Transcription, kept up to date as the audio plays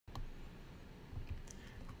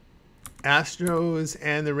Astros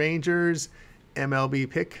and the Rangers, MLB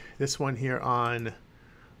pick. This one here on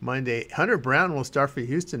Monday. Hunter Brown will start for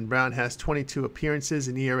Houston. Brown has 22 appearances,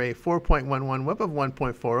 an ERA 4.11, whip of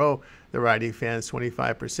 1.40. The righty fans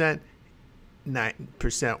 25%,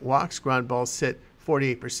 9% walks, ground balls sit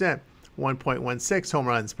 48%, 1.16 home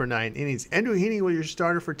runs per 9 innings. Andrew Heaney was your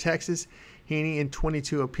starter for Texas. Heaney in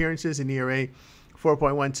 22 appearances, an ERA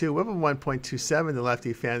 4.12, whip of 1.27. The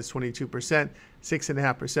lefty fans 22%,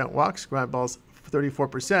 6.5% walks, ground balls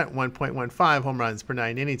 34%, 1.15 home runs per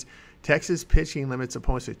 9 innings. Texas pitching limits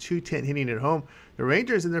opponents to 210 hitting at home. The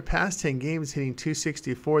Rangers in their past 10 games hitting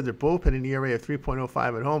 264. Their bullpen an ERA of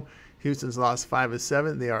 3.05 at home. Houston's lost 5 of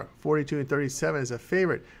 7. They are 42-37 as a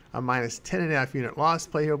favorite. A minus 10.5 unit loss.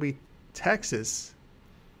 Play here will be Texas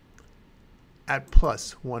at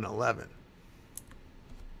plus 111.